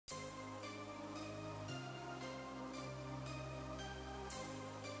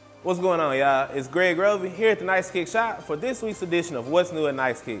What's going on, y'all? It's Greg Grovey here at the Nike Kick Shop for this week's edition of What's New at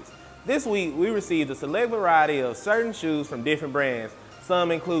Nike Kicks. This week, we received a select variety of certain shoes from different brands,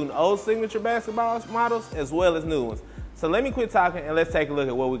 some including old signature basketball models as well as new ones. So let me quit talking and let's take a look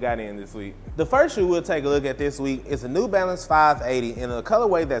at what we got in this week. The first shoe we'll take a look at this week is a New Balance 580 in a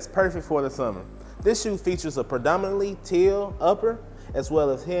colorway that's perfect for the summer. This shoe features a predominantly teal upper as well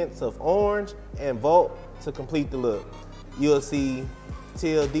as hints of orange and volt to complete the look. You'll see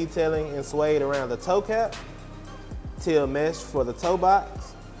teal detailing and suede around the toe cap, teal mesh for the toe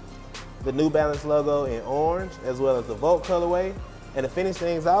box, the New Balance logo in orange as well as the Volt colorway, and to finish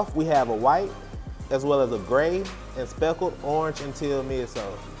things off we have a white as well as a gray and speckled orange and teal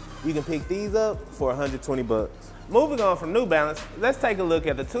midsole. You can pick these up for 120 bucks. Moving on from New Balance, let's take a look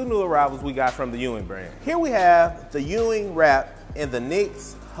at the two new arrivals we got from the Ewing brand. Here we have the Ewing wrap in the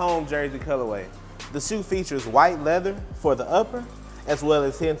Knicks home jersey colorway. The shoe features white leather for the upper as well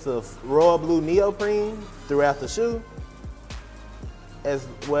as hints of royal blue neoprene throughout the shoe, as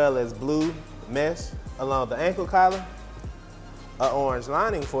well as blue mesh along the ankle collar, an orange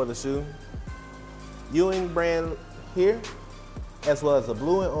lining for the shoe, Ewing brand here, as well as a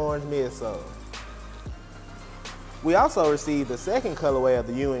blue and orange midsole. We also received the second colorway of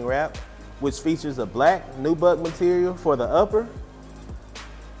the Ewing wrap, which features a black nubuck material for the upper,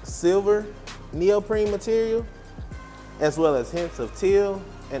 silver neoprene material, as well as hints of teal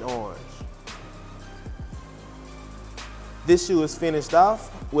and orange. This shoe is finished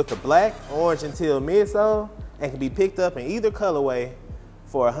off with a black, orange, and teal midsole and can be picked up in either colorway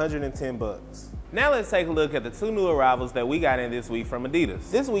for 110 bucks. Now let's take a look at the two new arrivals that we got in this week from Adidas.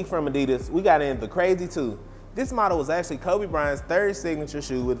 This week from Adidas, we got in the Crazy 2. This model was actually Kobe Bryant's third signature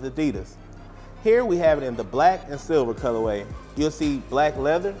shoe with Adidas. Here we have it in the black and silver colorway. You'll see black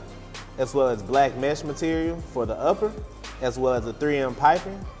leather, as well as black mesh material for the upper, as well as a 3M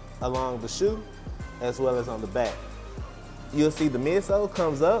piping along the shoe, as well as on the back. You'll see the midsole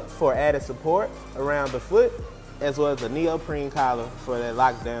comes up for added support around the foot, as well as a neoprene collar for that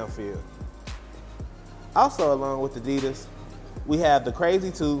lockdown feel. Also along with Adidas, we have the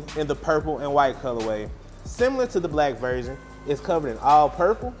Crazy 2 in the purple and white colorway. Similar to the black version, it's covered in all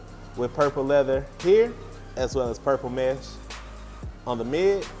purple with purple leather here, as well as purple mesh on the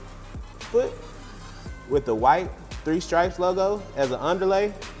mid foot with the white 3 stripes logo as an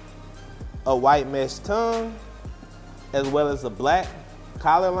underlay, a white mesh tongue, as well as a black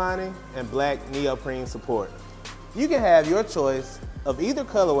collar lining and black neoprene support. You can have your choice of either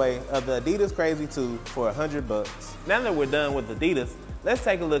colorway of the Adidas Crazy 2 for 100 bucks. Now that we're done with Adidas, let's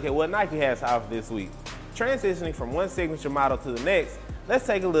take a look at what Nike has to offer this week. Transitioning from one signature model to the next, let's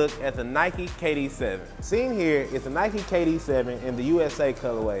take a look at the Nike KD7. Seen here is the Nike KD7 in the USA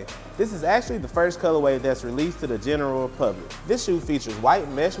colorway. This is actually the first colorway that's released to the general public. This shoe features white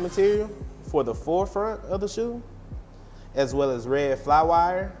mesh material for the forefront of the shoe, as well as red fly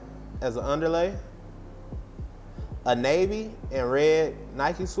wire as an underlay, a navy and red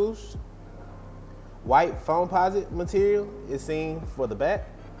Nike swoosh, white Foamposite material is seen for the back,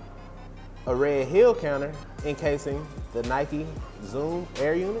 a red heel counter encasing the Nike Zoom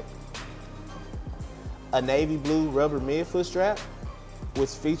Air unit, a navy blue rubber midfoot strap, which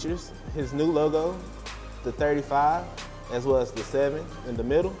features his new logo, the 35, as well as the 7 in the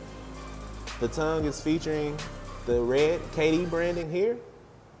middle. The tongue is featuring the red KD branding here,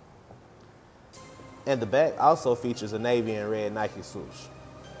 and the back also features a navy and red Nike swoosh.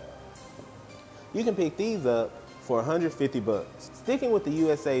 You can pick these up for 150 bucks. Sticking with the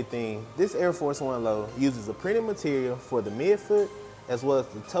USA theme, this Air Force One low uses a printed material for the midfoot as well as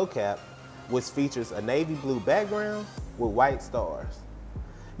the toe cap, which features a navy blue background with white stars.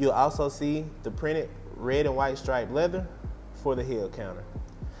 You'll also see the printed red and white striped leather for the heel counter.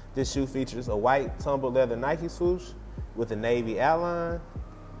 This shoe features a white tumbled leather Nike swoosh with a navy outline,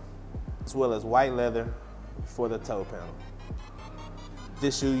 as well as white leather for the toe panel.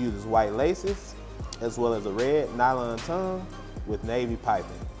 This shoe uses white laces, as well as a red nylon tongue with navy piping.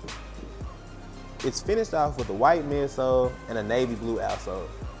 It's finished off with a white midsole and a navy blue outsole.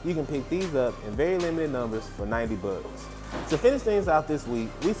 You can pick these up in very limited numbers for 90 bucks. To finish things out this week,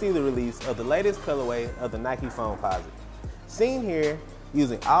 we see the release of the latest colorway of the Nike Foamposite. Seen here,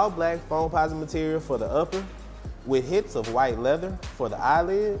 using all black Foamposite material for the upper, with hits of white leather for the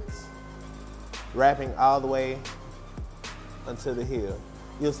eyelids, wrapping all the way until the heel.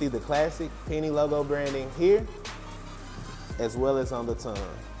 You'll see the classic penny logo branding here, as well as on the tongue.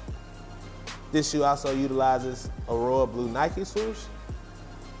 This shoe also utilizes a royal blue Nike swoosh,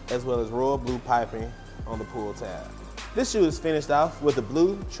 as well as royal blue piping on the pull tab. This shoe is finished off with a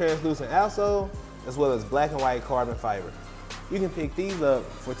blue translucent outsole, as well as black and white carbon fiber. You can pick these up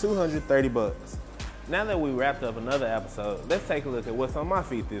for 230 bucks. Now that we wrapped up another episode, let's take a look at what's on my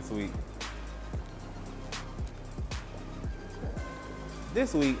feet this week.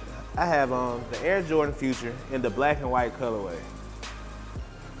 This week, I have on the Air Jordan Future in the black and white colorway.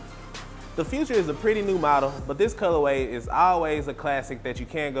 The Future is a pretty new model, but this colorway is always a classic that you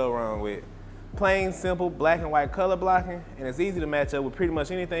can't go wrong with. Plain, simple, black and white color blocking, and it's easy to match up with pretty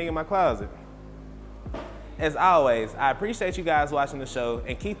much anything in my closet. As always, I appreciate you guys watching the show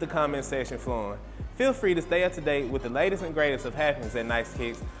and keep the comment section flowing. Feel free to stay up to date with the latest and greatest of happenings at Nice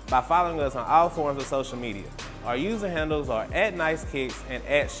Kicks by following us on all forms of social media. Our user handles are @NiceKicks and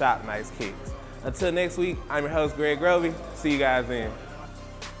 @ShopNiceKicks. Until next week, I'm your host, Greg Grovey. See you guys then.